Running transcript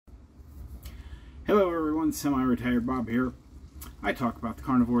everyone, Semi-Retired Bob here. I talk about the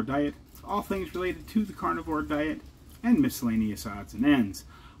carnivore diet, all things related to the carnivore diet, and miscellaneous odds and ends.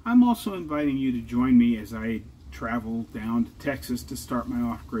 I'm also inviting you to join me as I travel down to Texas to start my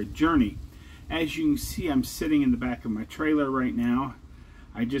off-grid journey. As you can see, I'm sitting in the back of my trailer right now.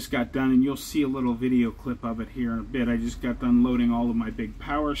 I just got done, and you'll see a little video clip of it here in a bit. I just got done loading all of my big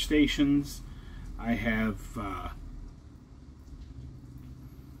power stations. I have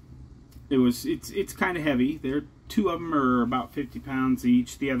it's kind of heavy. Two of them are about 50 pounds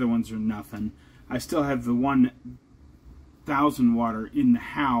each. The other ones are nothing. I still have the 1,000 water in the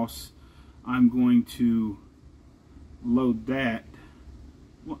house. I'm going to load that.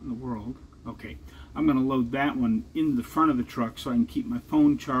 What in the world? Okay, I'm going to load that one in the front of the truck so I can keep my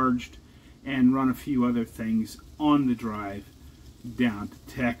phone charged and run a few other things on the drive down to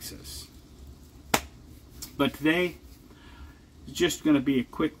Texas. But today, it's just going to be a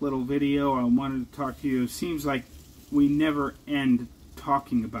quick little video. I wanted to talk to you. It seems like we never end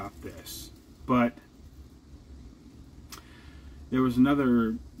talking about this, but there was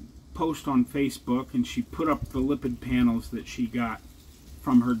another post on Facebook, and she put up the lipid panels that she got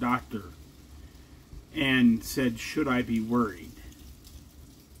from her doctor and said, should I be worried?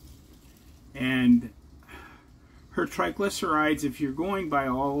 And her triglycerides, if you're going by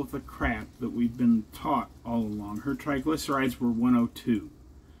all of the crap that we've been taught all along, her triglycerides were 102,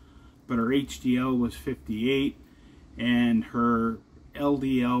 but her HDL was 58, and her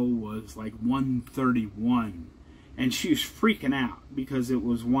LDL was like 131, and she was freaking out because it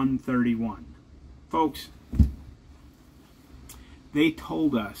was 131. Folks, they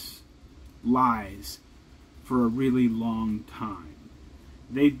told us lies for a really long time.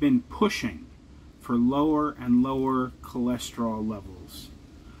 They've been pushing for lower and lower cholesterol levels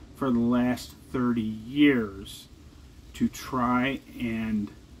for the last 30 years to try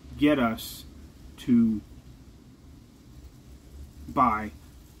and get us to buy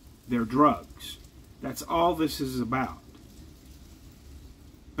their drugs. That's all this is about.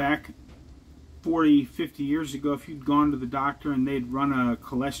 Back 40, 50 years ago, if you'd gone to the doctor and they'd run a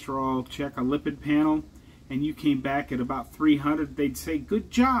cholesterol check, a lipid panel, and you came back at about 300, they'd say,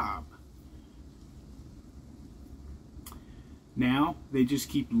 good job. Now, they just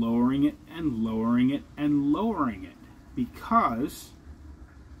keep lowering it and lowering it and lowering it because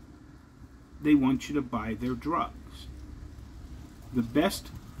they want you to buy their drugs. The best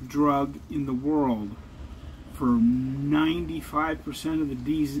drug in the world for 95%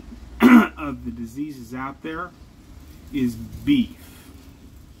 of the diseases out there is beef.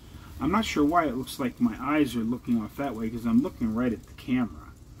 I'm not sure why it looks like my eyes are looking off that way, because I'm looking right at the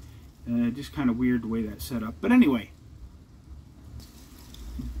camera. Just kind of weird the way that's set up. But anyway,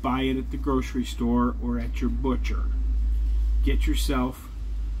 buy it at the grocery store or at your butcher. Get yourself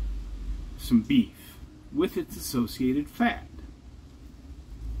some beef with its associated fat.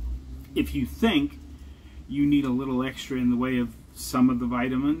 If you think you need a little extra in the way of some of the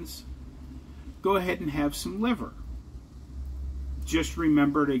vitamins, go ahead and have some liver. Just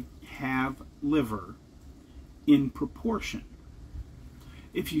remember to have liver in proportion.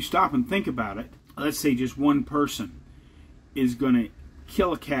 If you stop and think about it, let's say just one person is going to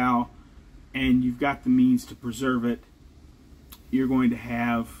kill a cow and you've got the means to preserve it, you're going to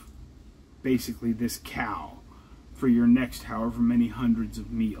have basically this cow for your next however many hundreds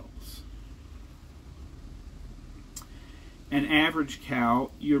of meals. An average cow,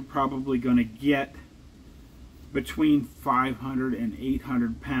 you're probably going to get between 500 and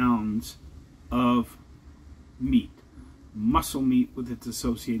 800 pounds of meat. Muscle meat with its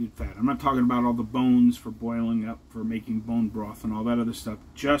associated fat. I'm not talking about all the bones for boiling up, for making bone broth and all that other stuff.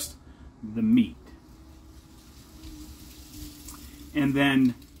 Just the meat. And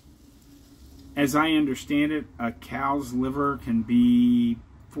then, as I understand it, a cow's liver can be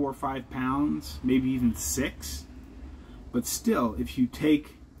 4 or 5 pounds, maybe even 6. But still, if you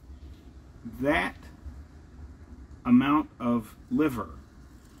take that amount of liver,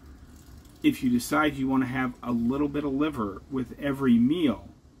 if you decide you want to have a little bit of liver with every meal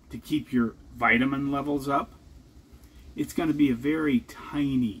to keep your vitamin levels up, it's going to be a very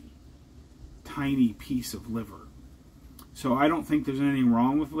tiny, tiny piece of liver. So I don't think there's anything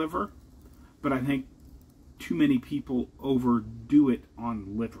wrong with liver, but I think too many people overdo it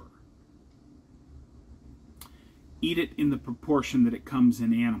on liver. Eat it in the proportion that it comes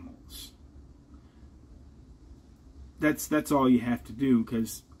in animals. That's all you have to do,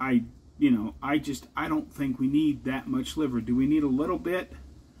 because I don't think we need that much liver. Do we need a little bit?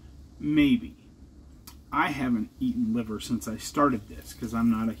 Maybe. I haven't eaten liver since I started this because I'm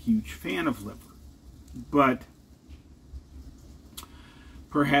not a huge fan of liver. But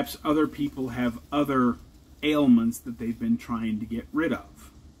perhaps other people have other ailments that they've been trying to get rid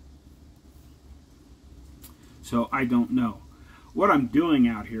of. So I don't know. What I'm doing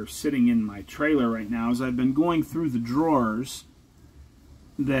out here sitting in my trailer right now is I've been going through the drawers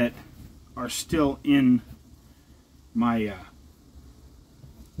that are still in my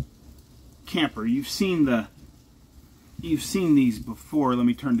camper. You've seen these before. Let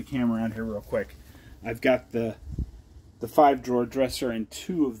me turn the camera around here real quick. I've got the 5-drawer dresser and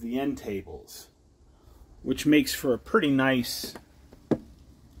 2 of the end tables, which makes for a pretty nice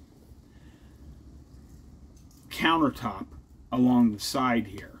countertop along the side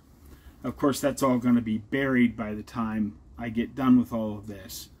here. Of course, that's all going to be buried by the time I get done with all of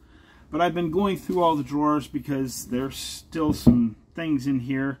this. But I've been going through all the drawers because there's still some things in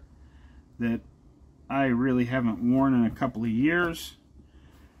here that I really haven't worn in a couple of years.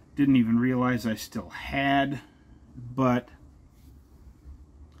 Didn't even realize I still had, but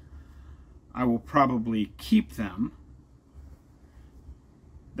I will probably keep them.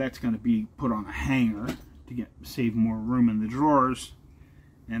 That's going to be put on a hanger to save more room in the drawers.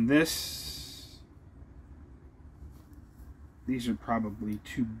 And these are probably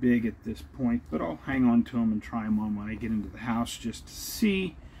too big at this point, but I'll hang on to them and try them on when I get into the house just to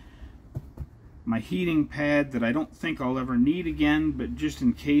see. My heating pad that I don't think I'll ever need again, but just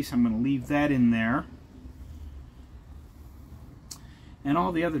in case, I'm going to leave that in there. And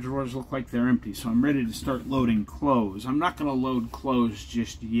all the other drawers look like they're empty, so I'm ready to start loading clothes. I'm not going to load clothes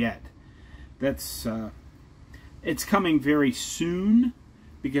just yet. That's it's coming very soon,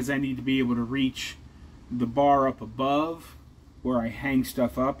 because I need to be able to reach the bar up above where I hang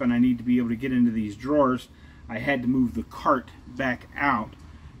stuff up, and I need to be able to get into these drawers. I had to move the cart back out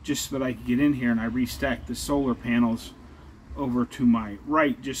just so that I could get in here, and I restacked the solar panels over to my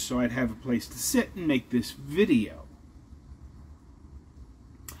right just so I'd have a place to sit and make this video.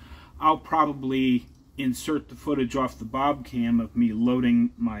 I'll probably insert the footage off the Bob Cam of me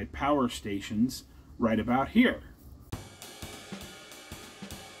loading my power stations right about here.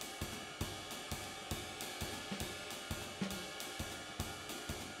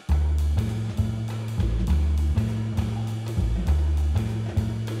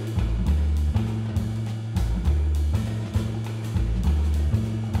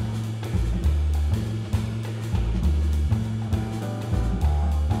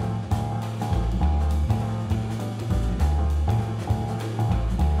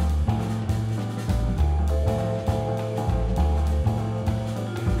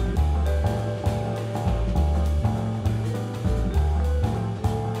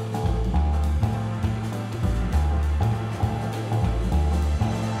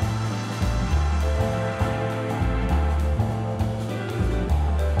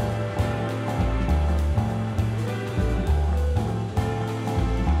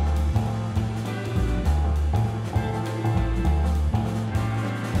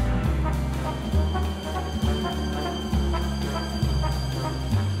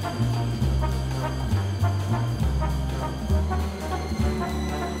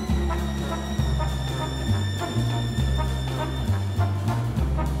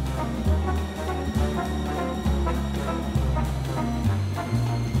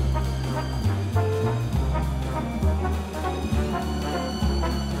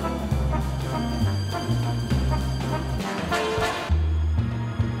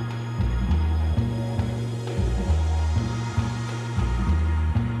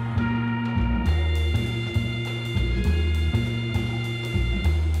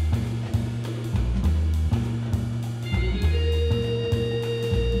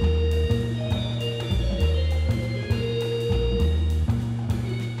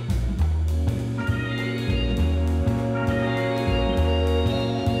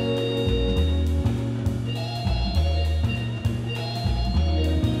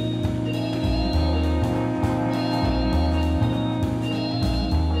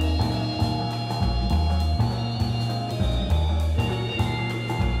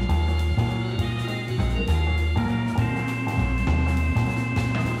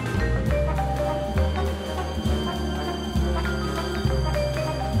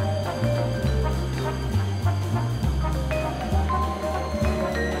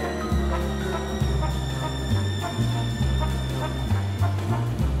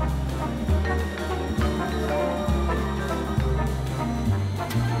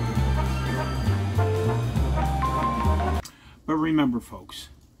 But remember, folks,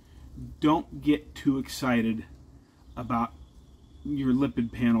 don't get too excited about your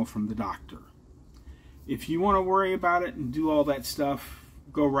lipid panel from the doctor. If you want to worry about it and do all that stuff,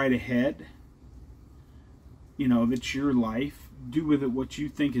 go right ahead. You know, that's your life. Do with it what you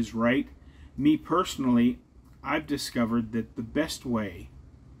think is right. Me personally, I've discovered that the best way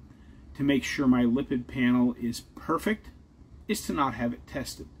to make sure my lipid panel is perfect is to not have it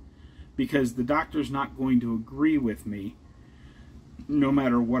tested, because the doctor's not going to agree with me no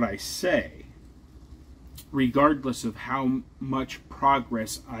matter what I say, regardless of how much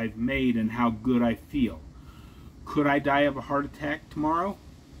progress I've made and how good I feel. Could I die of a heart attack tomorrow?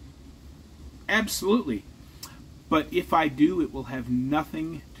 Absolutely. But if I do, it will have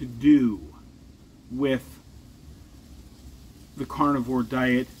nothing to do with the carnivore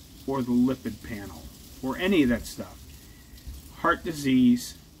diet or the lipid panel or any of that stuff. Heart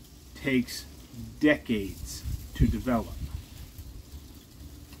disease takes decades to develop.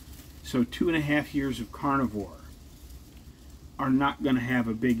 So 2.5 years of carnivore are not going to have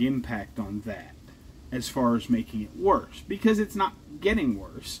a big impact on that as far as making it worse, because it's not getting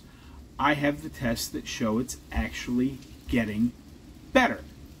worse. I have the tests that show it's actually getting better.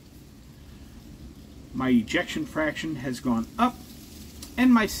 My ejection fraction has gone up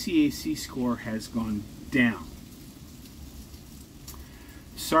and my CAC score has gone down.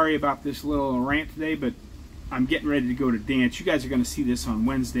 Sorry about this little rant today, but I'm getting ready to go to dance. You guys are going to see this on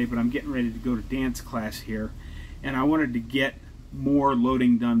Wednesday, but I'm getting ready to go to dance class here, and I wanted to get more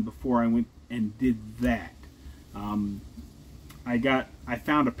loading done before I went and did that. I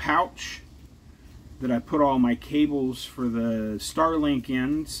found a pouch that I put all my cables for the Starlink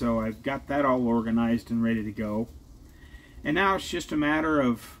in, so I've got that all organized and ready to go. And now it's just a matter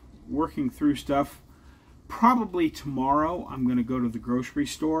of working through stuff. Probably tomorrow I'm going to go to the grocery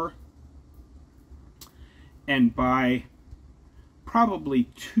store and buy probably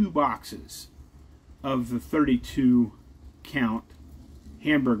 2 boxes of the 32 count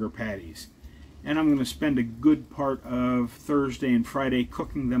hamburger patties. And I'm going to spend a good part of Thursday and Friday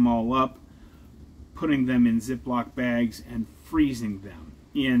cooking them all up, putting them in Ziploc bags, and freezing them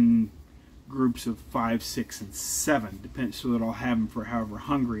in groups of 5, 6, and 7, so that I'll have them for however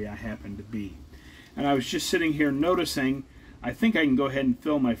hungry I happen to be. And I was just sitting here noticing, I think I can go ahead and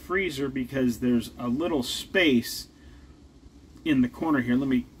fill my freezer because there's a little space in the corner here. Let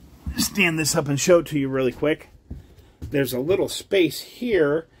me stand this up and show it to you really quick. There's a little space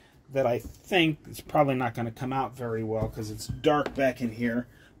here that I think it's probably not going to come out very well because it's dark back in here.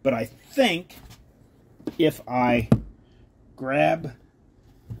 But I think if I grab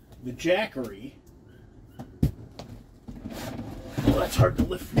the Jackery, well, that's hard to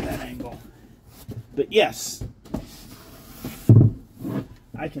lift from that angle. But yes,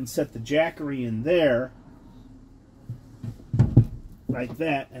 I can set the Jackery in there like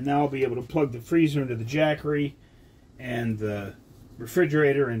that, and now I'll be able to plug the freezer into the Jackery and the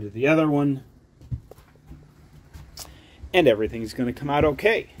refrigerator into the other one, and everything's going to come out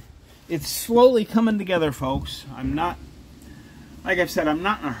okay. It's slowly coming together, folks. I'm not, like I've said, I'm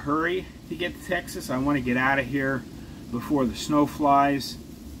not in a hurry to get to Texas. I want to get out of here before the snow flies,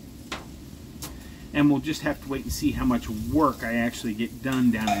 and we'll just have to wait and see how much work I actually get done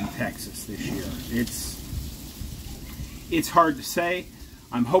down in Texas this year. It's hard to say.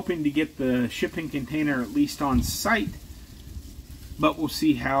 I'm hoping to get the shipping container at least on site, but we'll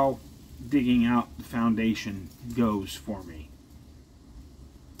see how digging out the foundation goes for me.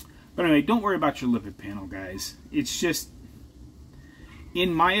 But anyway, don't worry about your lipid panel, guys. It's just,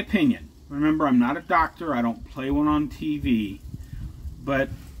 in my opinion, remember, I'm not a doctor, I don't play one on TV, but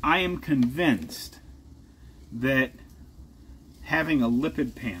I am convinced that having a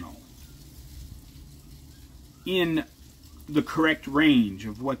lipid panel in the correct range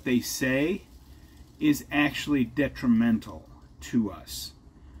of what they say is actually detrimental to us.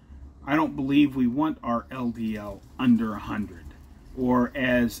 I don't believe we want our LDL under 100, or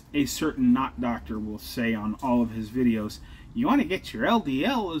as a certain not doctor will say on all of his videos, you want to get your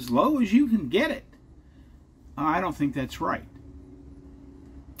LDL as low as you can get it. I don't think that's right.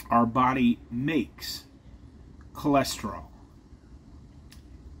 Our body makes cholesterol,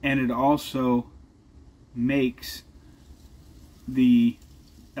 and it also makes the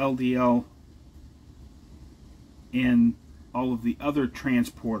LDL and all of the other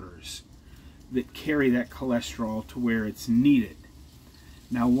transporters that carry that cholesterol to where it's needed.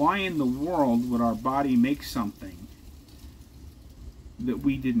 Now, why in the world would our body make something that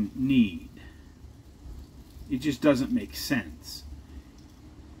we didn't need? It just doesn't make sense.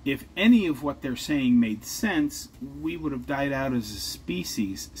 If any of what they're saying made sense, we would have died out as a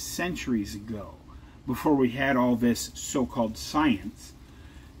species centuries ago, before we had all this so-called science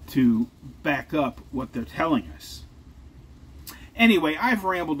to back up what they're telling us. Anyway, I've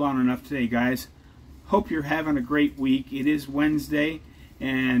rambled on enough today, guys. Hope you're having a great week. It is Wednesday,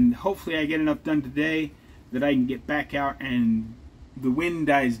 and hopefully I get enough done today that I can get back out and the wind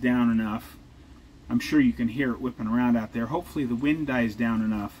dies down enough I'm sure you can hear it whipping around out there. Hopefully the wind dies down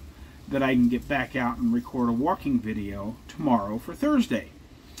enough that I can get back out and record a walking video tomorrow for Thursday.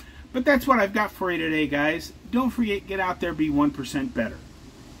 But that's what I've got for you today, guys. Don't forget, get out there, be 1% better.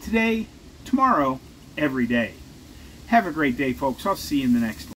 Today, tomorrow, every day. Have a great day, folks. I'll see you in the next one.